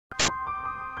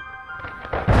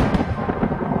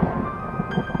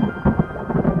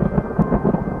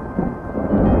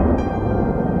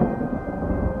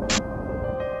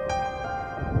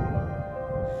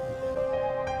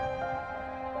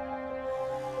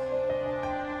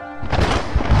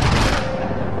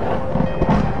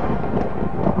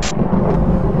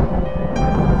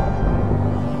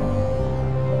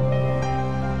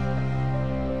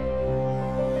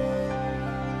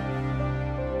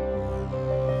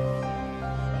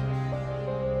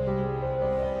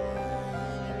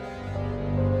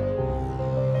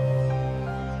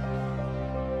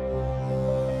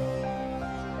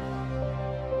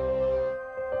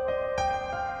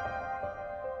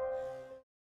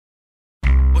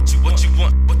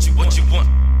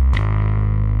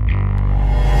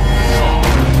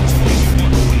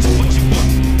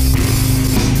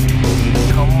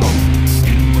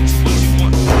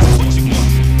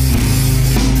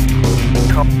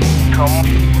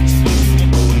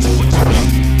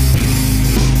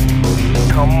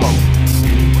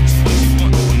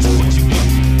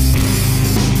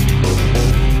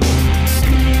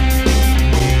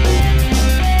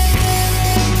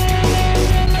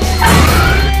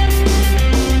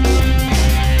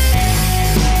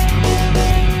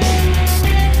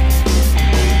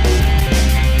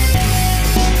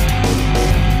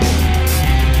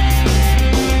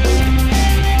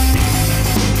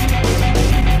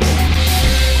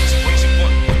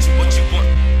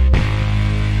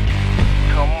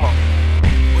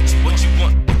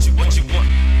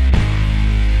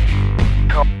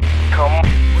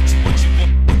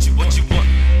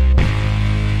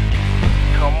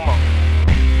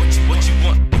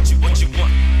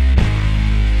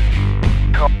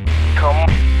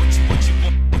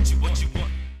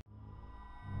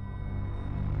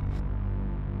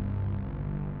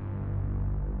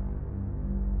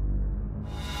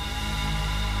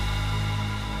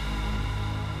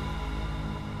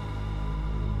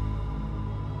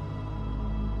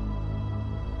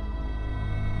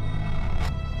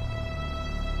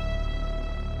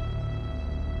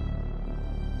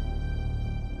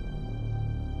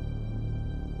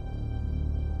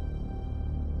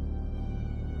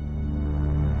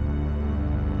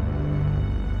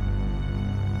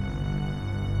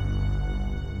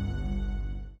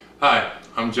Hi,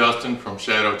 I'm Justin from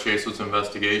Shadow Chasers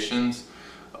Investigations.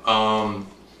 I've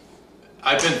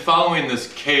been following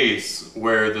this case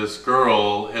where this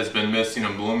girl has been missing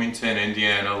in Bloomington,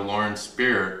 Indiana, Lauren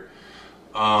Spierer.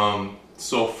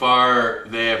 So far,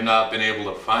 they have not been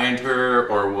able to find her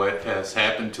or what has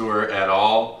happened to her at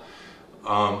all.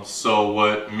 So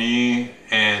what me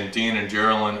and Dean and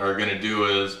Geraldine are going to do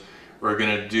is we're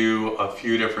going to do a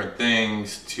few different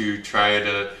things to try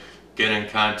to get in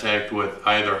contact with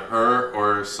either her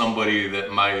or somebody that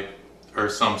might, or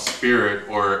some spirit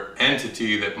or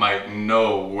entity that might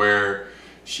know where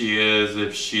she is,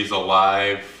 if she's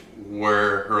alive,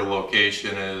 where her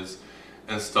location is,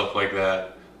 and stuff like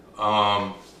that.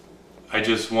 I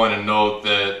just want to note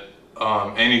that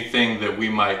anything that we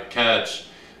might catch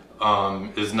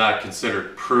is not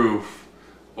considered proof,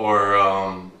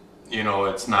 or you know,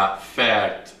 it's not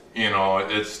fact. You know,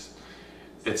 it's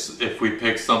if we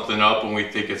pick something up and we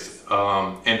think it's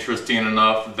interesting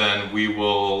enough, then we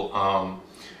will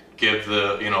give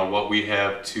the, you know, what we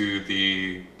have to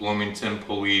the Bloomington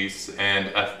Police and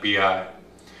FBI.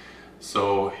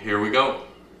 So here we go.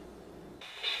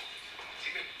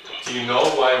 Do you know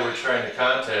why we're trying to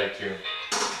contact you?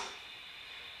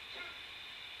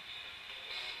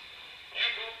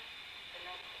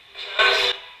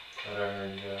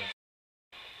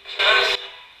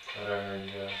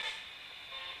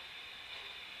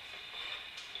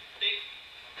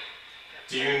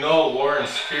 Do you know Lauren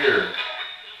Spierer?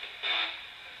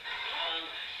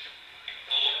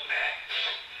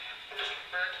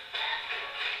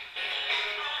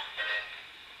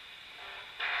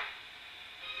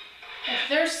 If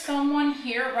there's someone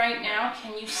here right now,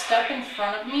 can you step in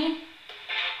front of me?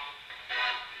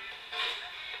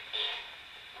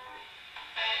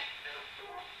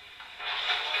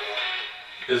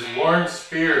 Is Lauren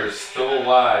Spierer still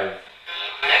alive?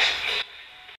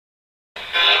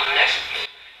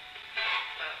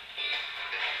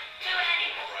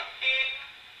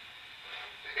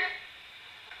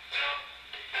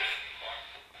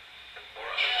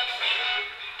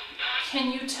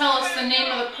 Can you tell us the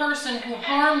name of the person who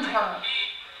harmed her?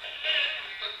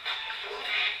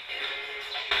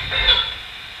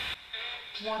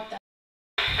 What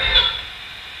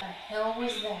the hell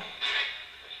was that?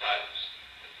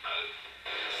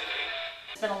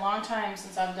 It's been a long time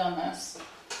since I've done this.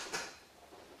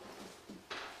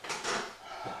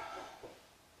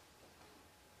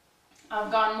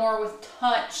 I've gone more with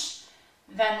touch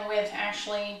than with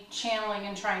actually channeling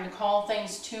and trying to call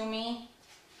things to me.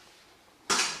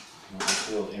 I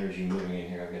feel energy moving in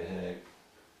here. I've got a headache.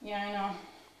 Yeah, I know.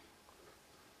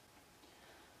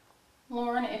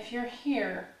 Lauren, if you're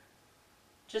here,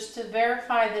 just to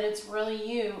verify that it's really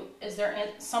you, is there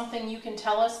something you can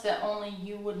tell us that only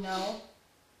you would know?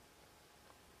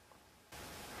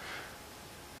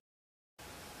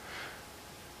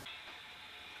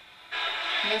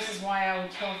 This is why I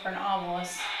would kill for an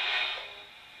obelisk.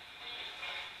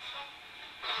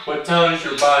 What town is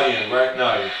your body in right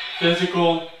now? Your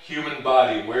physical human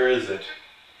body, where is it?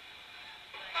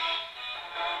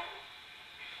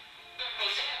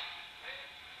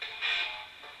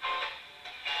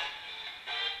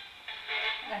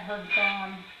 heard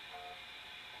gone.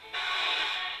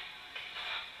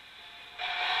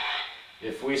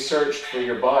 If we searched for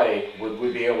your body, would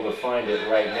we be able to find it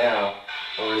right now,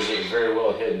 or is it very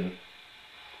well hidden?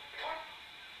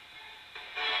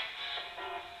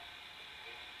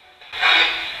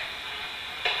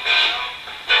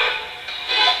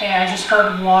 Okay, I just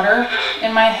heard water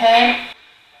in my head.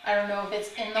 I don't know if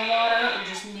it's in the water or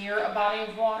just near a body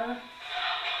of water.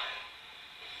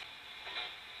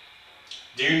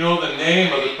 Do you know the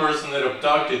name of the person that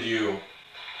abducted you?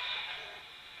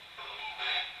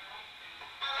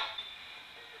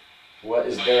 What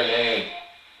is their name?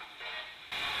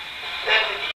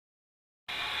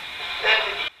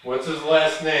 What's his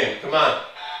last name? Come on.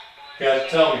 You gotta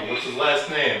tell me, what's his last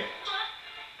name?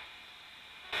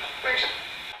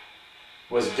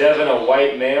 Was Devin a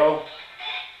white male?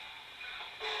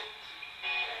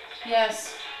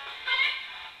 Yes.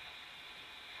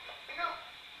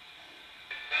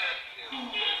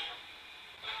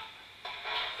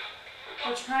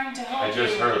 We're trying to help I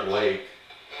just you. heard lake.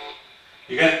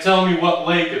 You gotta tell me what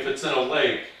lake if it's in a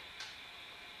lake.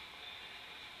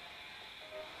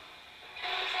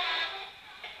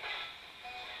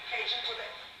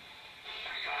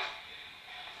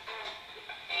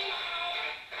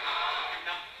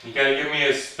 You gotta give me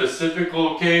a specific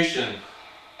location.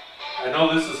 I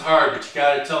know this is hard, but you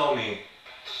gotta tell me.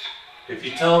 If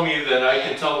you tell me, then I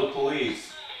can tell the police.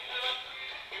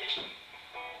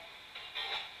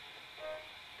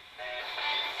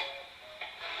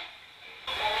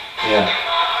 Yeah.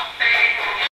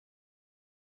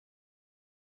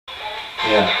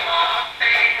 Yeah.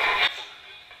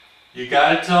 You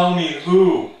gotta tell me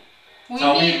who. We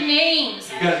Tell need me.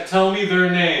 names. You gotta tell me their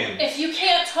name. If you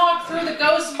can't talk through the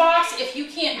ghost box, if you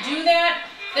can't do that,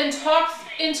 then talk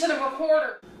into the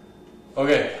recorder.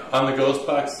 Okay, on the ghost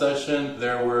box session,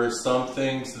 there were some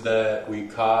things that we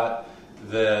caught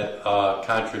that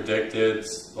contradicted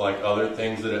like other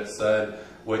things that it said.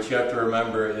 What you have to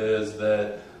remember is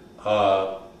that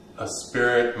a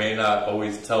spirit may not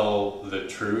always tell the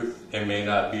truth. It may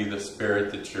not be the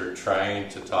spirit that you're trying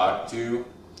to talk to.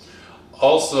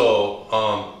 Also,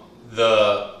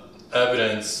 the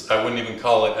evidence, I wouldn't even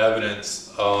call it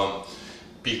evidence,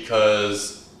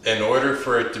 because in order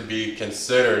for it to be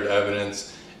considered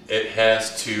evidence, it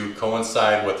has to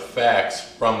coincide with facts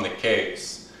from the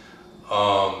case.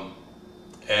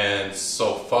 And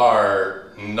so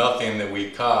far, nothing that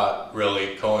we caught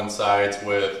really coincides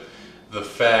with the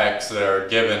facts that are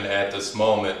given at this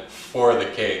moment for the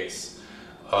case.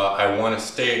 I want to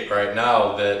state right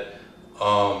now that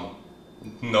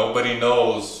nobody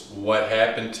knows what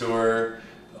happened to her,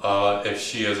 if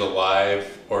she is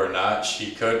alive or not.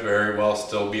 She could very well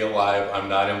still be alive. I'm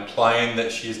not implying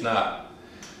that she's not.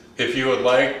 If you would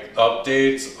like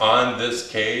updates on this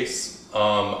case,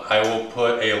 I will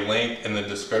put a link in the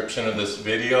description of this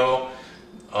video.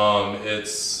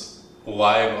 It's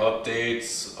live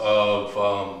updates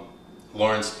of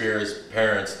Lauren Spiere's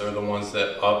parents. They're the ones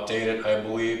that update it, I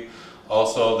believe.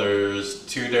 Also, there's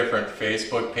 2 different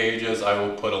Facebook pages. I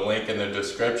will put a link in the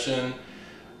description.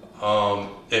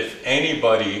 If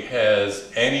anybody has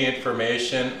any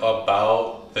information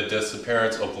about the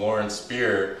disappearance of Lauren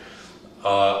Spierer,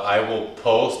 I will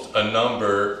post a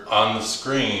number on the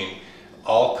screen.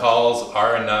 All calls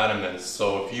are anonymous,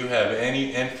 so if you have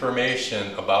any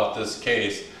information about this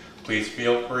case, please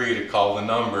feel free to call the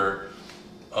number.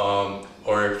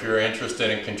 Or if you're interested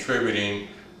in contributing,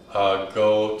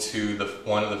 go to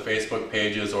one of the Facebook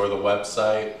pages or the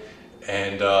website,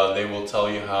 and they will tell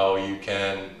you how you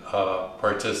can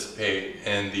participate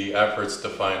in the efforts to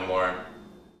find Lauren.